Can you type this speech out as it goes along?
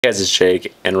Hey guys, it's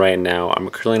Jake, and right now I'm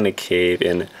currently in a cave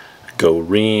in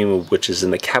Goreme, which is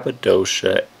in the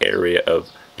Cappadocia area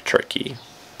of Turkey.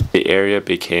 The area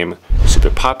became super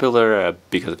popular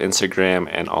because of Instagram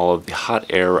and all of the hot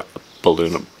air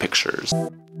balloon pictures.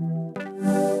 In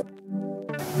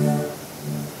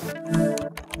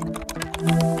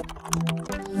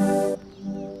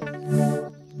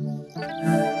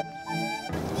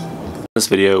this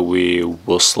video, we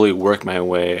will slowly work my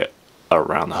way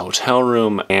around the hotel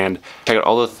room and check out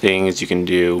all the things you can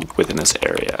do within this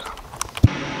area.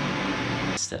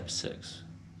 Step 6,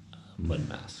 mud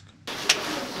mask.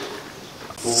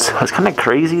 So it's kind of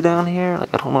crazy down here.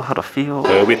 Like, I don't know how to feel.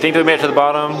 So we think we made it to the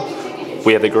bottom.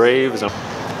 We have the graves.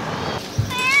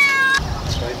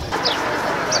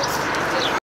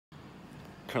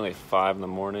 Currently 5 in the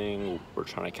morning. We're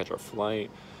trying to catch our flight.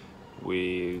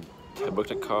 We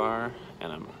booked a car,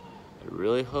 and I'm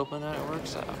really hoping that it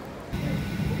works out.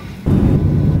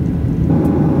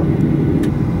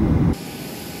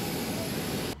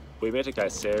 We made it to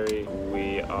Kayseri.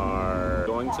 We are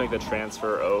going to make the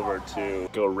transfer over to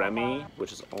Goreme,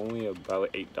 which is only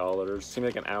about $8. Seems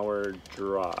like an hour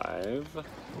drive.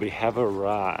 We have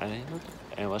arrived,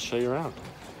 and let's show you around.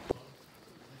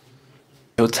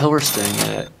 The hotel we're staying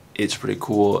at, it's pretty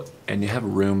cool, and you have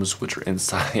rooms which are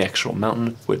inside the actual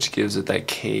mountain, which gives it that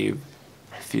cave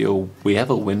feel. We have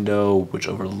a window which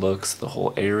overlooks the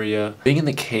whole area. Being in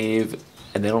the cave,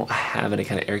 and they don't have any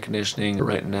kind of air conditioning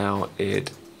right now,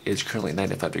 it's currently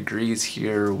 95 degrees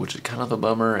here, which is kind of a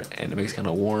bummer, and it makes it kind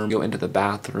of warm. Go into the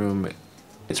bathroom,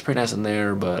 it's pretty nice in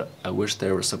there, but I wish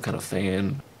there was some kind of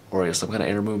fan or some kind of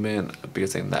air movement,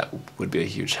 because I think that would be a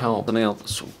huge help. Something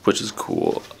else which is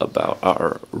cool about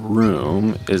our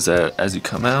room is that as you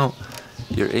come out,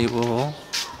 you're able,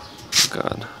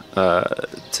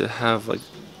 to have like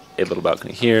a little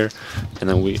balcony here, and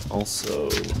then we also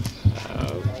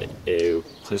have a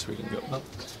place where you can go up.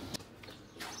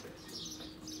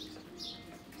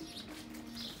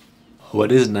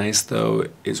 What is nice though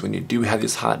is when you do have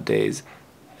these hot days,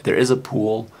 there is a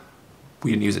pool.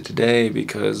 We didn't use it today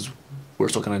because we're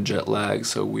still kind of jet lagged,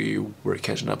 so we were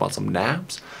catching up on some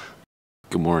naps.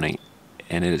 Good morning,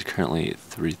 and it is currently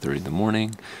 3:30 in the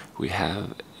morning. We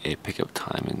have a pickup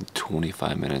time in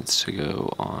 25 minutes to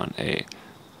go on a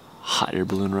hot air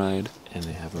balloon ride, and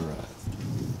they have arrived.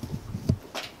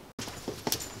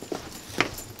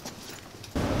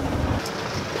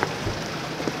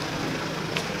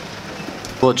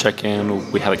 We'll check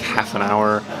in. We have like half an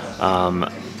hour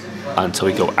until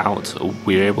we go out.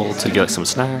 We're able to get like some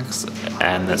snacks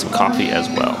and then some coffee as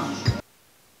well.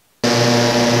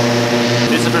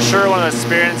 This is for sure one of those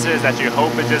experiences that you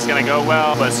hope is just gonna go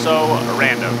well, but so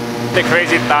random. The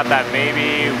crazy thought that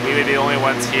maybe we would be the only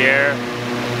ones here,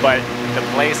 but the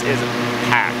place is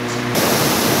packed.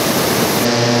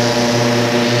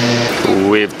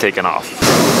 We've taken off.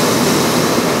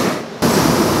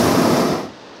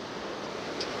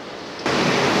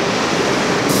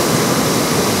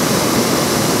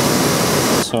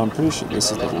 So I'm pretty sure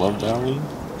this is the Love Valley,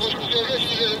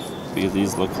 because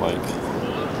these look like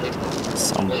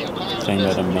something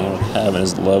that a man would have in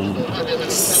his love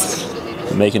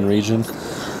making region.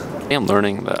 I'm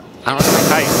learning that I don't like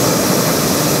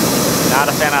heights. Not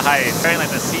a fan of heights. Wearing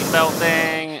like the seatbelt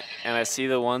thing, and I see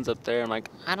the ones up there. I'm like,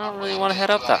 I don't really want to head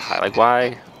up that high. Like,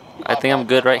 why? I think I'm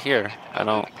good right here. I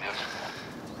don't.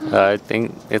 I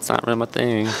think it's not really my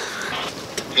thing.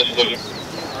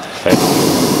 Okay.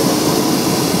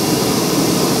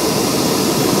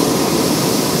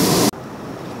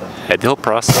 The whole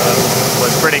process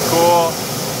was pretty cool.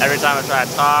 Every time I try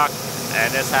to talk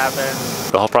and this happens.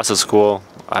 The whole process is cool.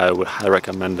 I would highly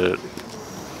recommend it.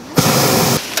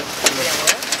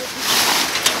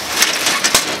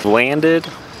 Landed,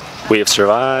 we have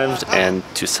survived, and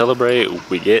to celebrate,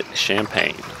 we get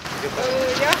champagne.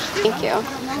 Thank you.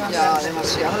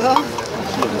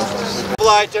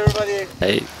 Obliged, everybody.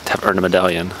 I have earned a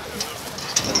medallion.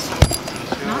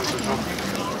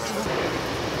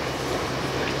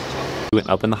 We went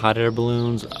up in the hot air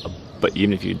balloons, but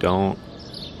even if you don't,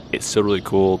 it's still really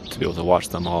cool to be able to watch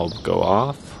them all go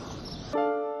off.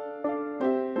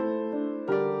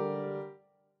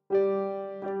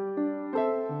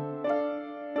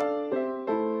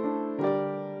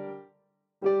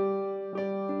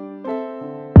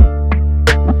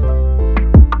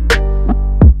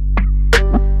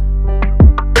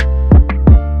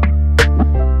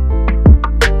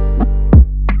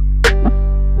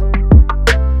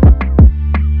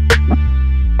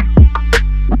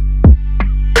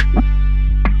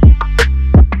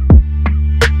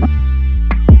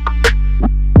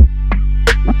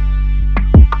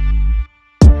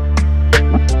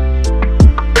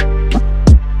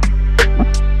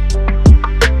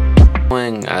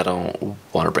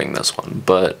 this one,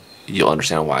 but you'll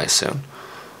understand why soon.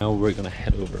 Now we're gonna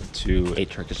head over to a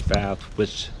Turkish bath,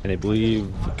 which I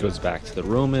believe goes back to the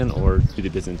Roman or to the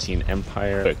Byzantine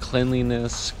Empire. But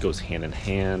cleanliness goes hand in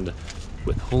hand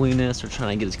with holiness. We're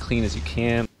trying to get as clean as you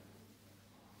can.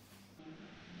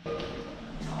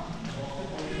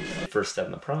 First step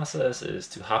in the process is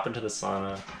to hop into the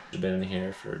sauna. I've been in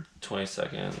here for 20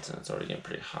 seconds and it's already getting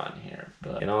pretty hot in here.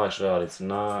 But in all actuality, it's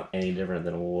not any different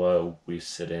than what we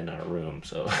sit in our room,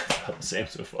 so it's about the same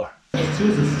so far.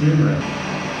 Two is a steam room.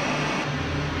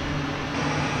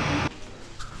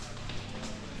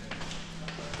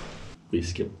 We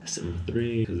skipped step number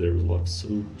 3 because there was a lot of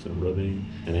soaps and rubbing.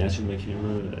 And I asked you to my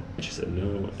camera, and she said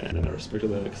no, and then I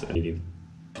respected that because I needed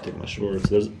to take my shorts.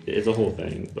 So it's a whole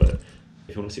thing, but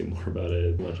if you want to see more about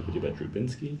it, watch a video about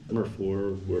Drubinski. Number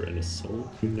 4, we're in a soul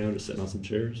now, just sitting on some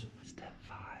chairs. Step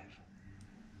 5,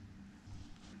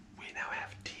 we now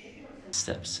have tea.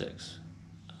 Step 6,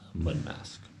 mud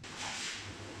mask.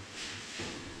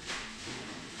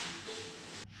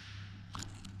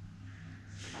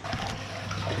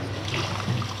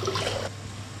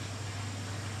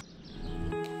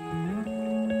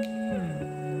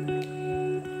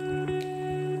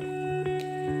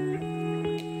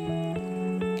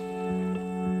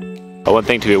 One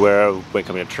thing to be aware of when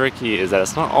coming to Turkey is that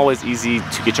it's not always easy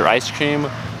to get your ice cream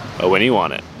when you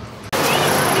want it.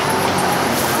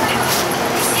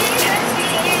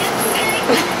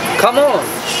 Come on!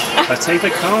 Let's take the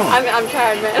cone. I'm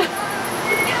tired, man.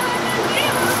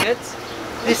 It's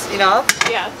this enough?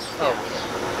 Yes. Oh.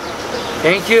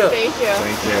 Thank you. Thank you.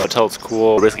 Thank you. The hotel's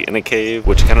cool. We're basically in a cave,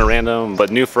 which is kind of random,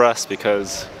 but new for us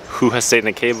because who has stayed in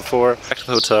a cave before? Back to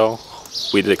the hotel.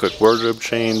 We did a quick wardrobe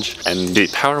change and the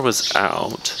power was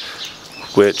out,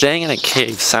 which staying in a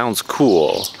cave sounds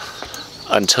cool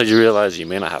until you realize you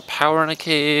may not have power in a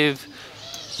cave,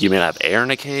 you may not have air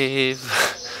in a cave,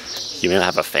 you may not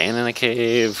have a fan in a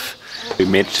cave. We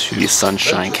made it to the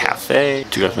Sunshine Cafe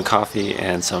to grab some coffee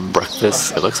and some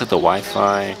breakfast. It looks like the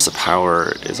Wi-Fi, the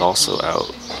power is also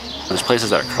out. There's places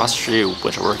that are across the street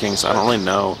which are working, so I don't really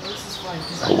know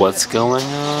what's going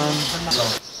on.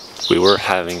 We were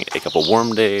having a couple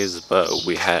warm days, but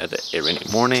we had a rainy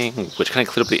morning, which kind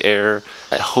of cleared up the air.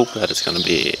 I hope that it's going to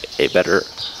be a better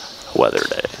weather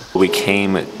day. We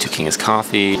came to King's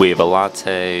Coffee. We have a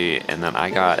latte, and then I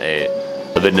got a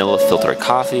vanilla filtered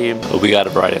coffee. We got a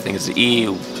variety of things to eat.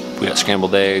 We got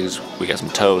scrambled eggs, we got some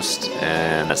toast,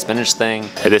 and a spinach thing.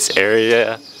 This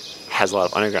area has a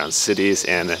lot of underground cities,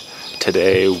 and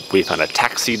today we found a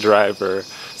taxi driver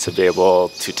to be able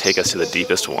to take us to the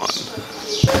deepest one.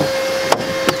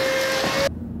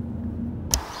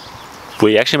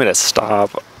 We actually made a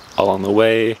stop along the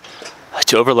way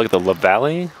to overlook the Love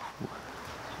Valley,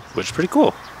 which is pretty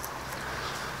cool.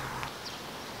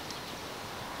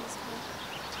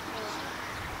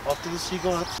 After this, you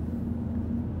go up.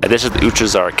 And this is the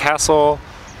Uchisar Castle,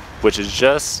 which is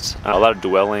just a lot of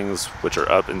dwellings which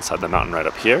are up inside the mountain right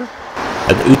up here.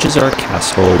 The Uchisar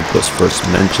Castle was first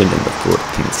mentioned in the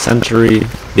 14th century.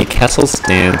 The castle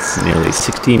stands nearly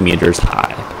 60 meters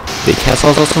high. The castle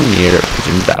is also near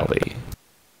Pigeon Valley.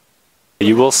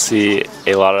 You will see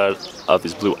a lot of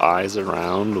these blue eyes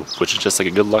around, which is just like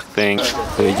a good luck thing.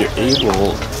 So you're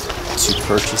able to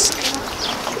purchase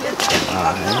an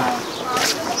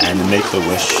eye and make the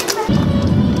wish.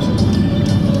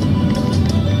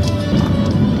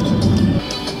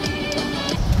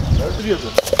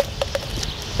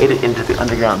 Made it into the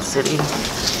underground city,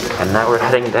 and now we're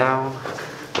heading down.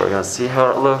 We're gonna see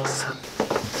how it looks.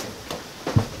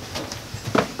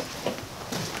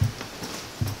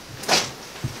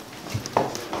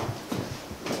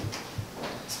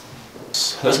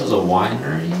 This was a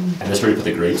winery, and this is where you put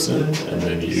the grapes in, and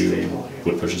then you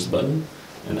would push this button,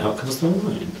 and out comes the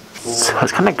wine. So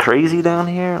it's kind of crazy down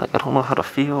here. Like, I don't know how to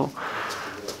feel,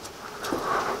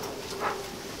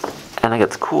 and like,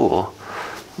 it's cool,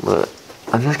 but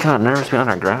I'm just kind of nervous being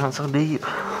underground so deep.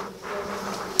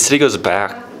 The city goes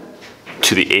back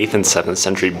to the 8th and 7th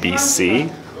century BC.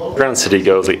 The underground city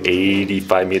goes like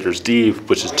 85 meters deep,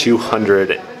 which is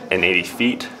 280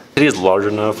 feet. The city is large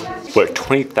enough where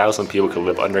 20,000 people could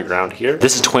live underground here.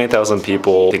 This is 20,000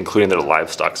 people, including their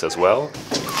livestock as well.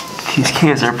 These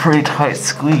caves are pretty tight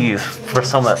squeeze for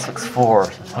someone that's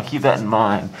 6'4", so keep that in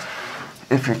mind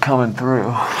if you're coming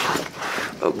through.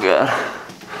 Oh god.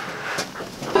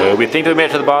 We think we made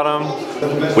it to the bottom.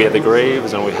 We have the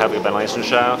graves and we have the ventilation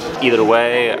shaft. Either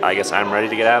way, I guess I'm ready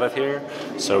to get out of here.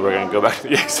 So we're gonna go back to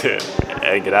the exit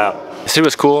and get out. The city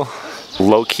was cool.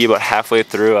 Low key, about halfway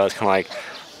through, I was kind of like,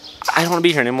 I don't want to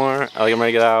be here anymore. I'm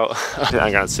ready to get out.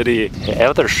 Underground city. They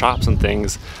have other shops and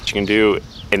things that you can do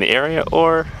in the area,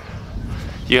 or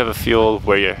you have a field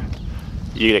where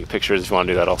you take pictures if you want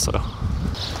to do that also.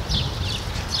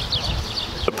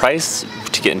 The price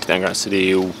to get into the underground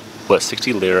city was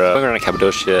 60 lira. Going around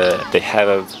Cappadocia, they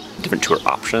have different tour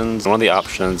options. One of the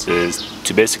options is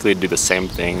to basically do the same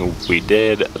thing we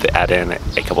did. They add in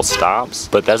a couple stops,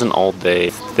 but that's an all-day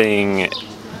thing.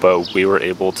 But we were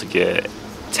able to get a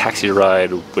taxi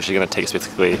ride, which is going to take us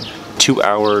basically 2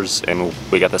 hours, and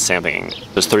we got the same thing.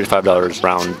 It was $35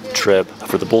 round trip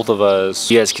for the both of us.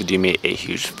 You guys could do me a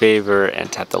huge favor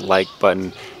and tap the like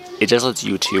button. It just lets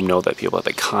YouTube know that people like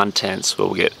the content, so it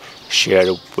will get shared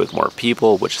with more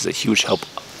people, which is a huge help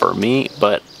for me.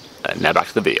 But now back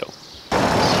to the video.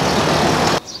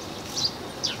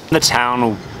 In the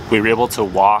town, we were able to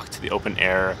walk to the open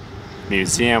air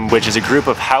museum, which is a group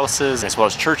of houses as well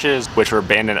as churches which were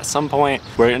abandoned at some point.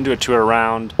 We're going to do a tour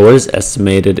around. What is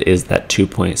estimated is that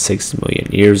 2.6 million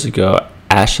years ago,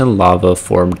 ash and lava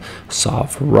formed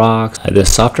soft rocks. The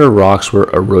softer rocks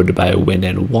were eroded by wind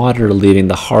and water, leaving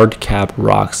the hard cap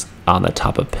rocks on the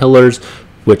top of pillars,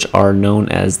 which are known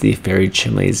as the fairy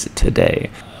chimneys today.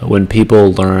 When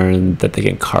people learn that they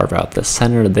can carve out the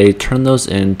center, they turn those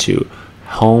into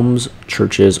homes,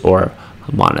 churches, or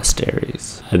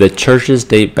monasteries. The churches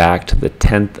date back to the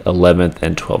 10th, 11th,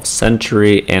 and 12th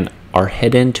century and are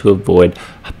hidden to avoid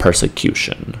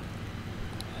persecution.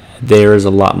 There is a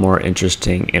lot more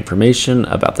interesting information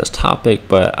about this topic,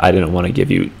 but I didn't want to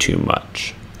give you too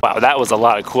much. Wow, that was a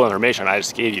lot of cool information I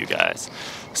just gave you guys.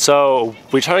 So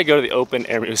we tried to go to the open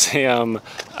air museum,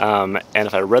 and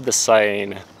if I read the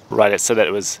sign right, it said that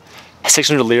it was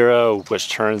 600 lira, which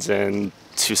turns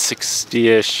into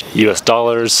 60-ish US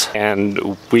dollars,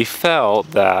 and we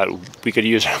felt that we could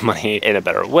use our money in a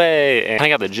better way and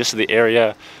kind of got the gist of the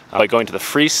area by going to the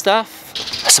free stuff.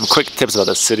 Some quick tips about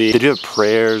the city. They do have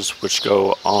prayers which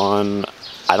go on,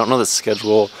 I don't know the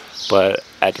schedule, but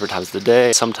at different times of the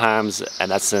day sometimes,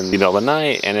 and that's in the middle of the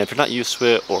night, and if you're not used to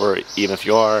it, or even if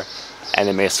you are, and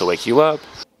it may still wake you up.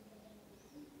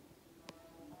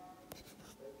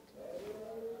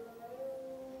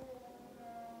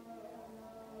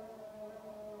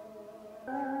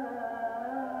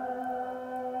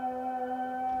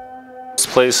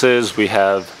 Places we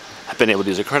have been able to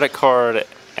use a credit card,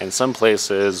 and some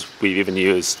places we've even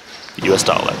used the US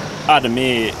dollar. Odd to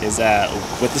me is that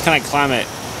with this kind of climate,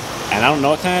 and I don't know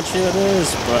what kind of tree that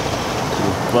is, but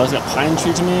well, it's a pine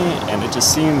tree to me, and it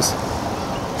just seems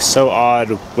so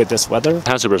odd with this weather. The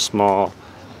town's super small,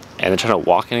 and then trying to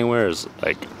walk anywhere is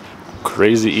like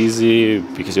crazy easy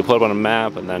because you pull it up on a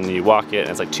map and then you walk it and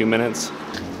it's like 2 minutes.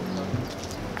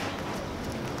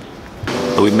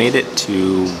 We made it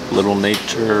to Little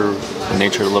Nature,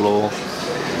 the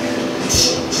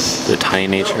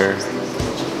tiny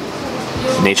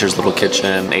Nature's Little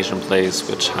Kitchen, Asian place,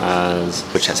 which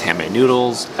has handmade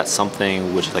noodles. That's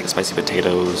something which is like spicy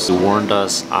potatoes. They warned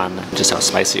us on just how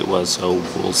spicy it was, so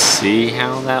we'll see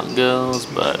how that goes,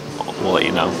 but we'll let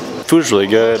you know. Food's really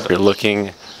good. If you're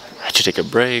looking to take a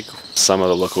break, some of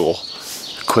the local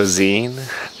cuisine,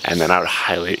 and then I would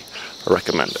highly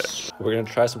recommend it. We're gonna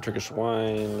try some Turkish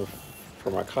wine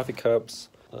from our coffee cups.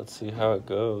 Let's see how it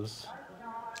goes.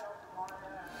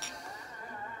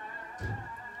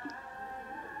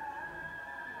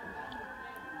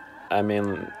 I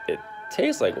mean, it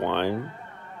tastes like wine.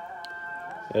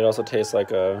 It also tastes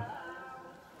like a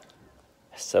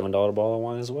 $7 bottle of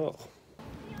wine as well.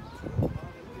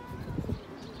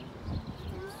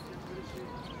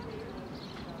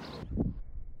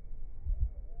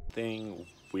 Thing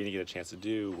we didn't get a chance to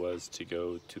do was to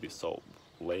go to the Salt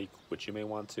Lake, which you may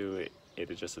want to.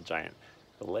 It is just a giant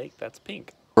lake that's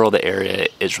pink. Overall, the area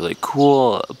is really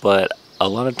cool, but a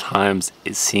lot of times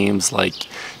it seems like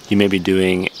you may be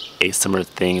doing a similar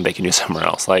thing that you can do somewhere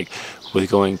else. Like with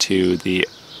going to the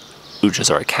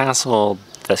Uchisar Castle,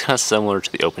 that's kind of similar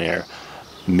to the open air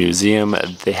museum.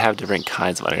 They have different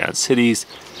kinds of underground cities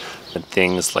and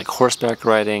things like horseback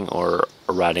riding or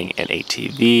riding an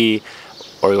ATV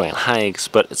or going on hikes,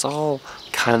 but it's all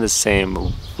kind of the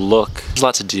same look. There's a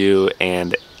lot to do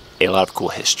and a lot of cool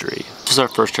history. This is our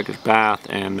first Turkish bath,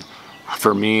 and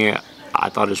for me, I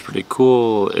thought it was pretty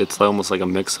cool. It's almost like a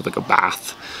mix of like a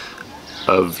bath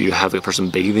of you have the person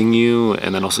bathing you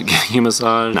and then also giving you a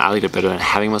massage. And I like it better than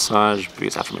having a massage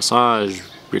because after massage,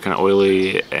 you're kind of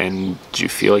oily and you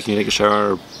feel like you need to take a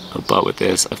shower. But with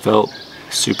this, I felt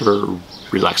super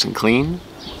relaxed and clean.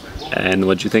 And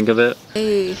what'd you think of it?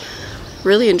 I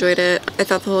really enjoyed it. I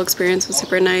thought the whole experience was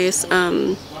super nice.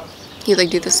 You like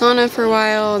do the sauna for a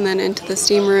while and then into the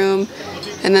steam room,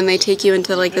 and then they take you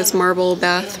into like this marble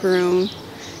bathroom,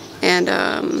 and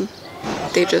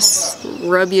they just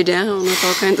rub you down with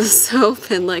all kinds of soap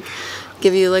and like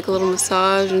give you like a little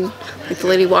massage, and like the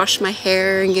lady washed my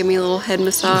hair and gave me a little head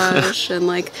massage, and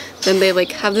like then they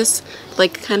like have this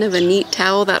like kind of a neat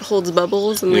towel that holds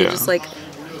bubbles, and they just like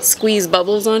squeeze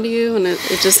bubbles onto you, and it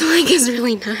just like is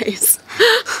really nice.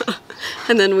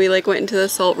 And then we like went into the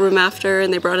salt room after,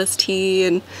 and they brought us tea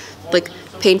and like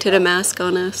painted a mask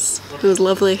on us. It was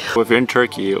lovely. Well, if you're in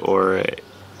Turkey, or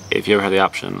if you ever have the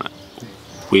option,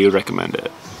 we would recommend it.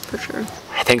 For sure.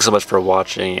 Thanks so much for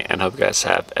watching, and hope you guys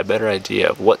have a better idea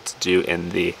of what to do in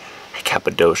the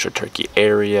Cappadocia, Turkey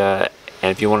area.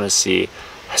 And if you want to see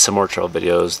some more travel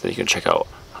videos, then you can check out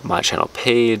my channel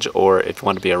page, or if you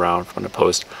want to be around for when I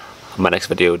post my next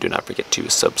video, do not forget to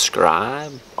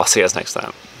subscribe. I'll see you guys next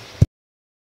time.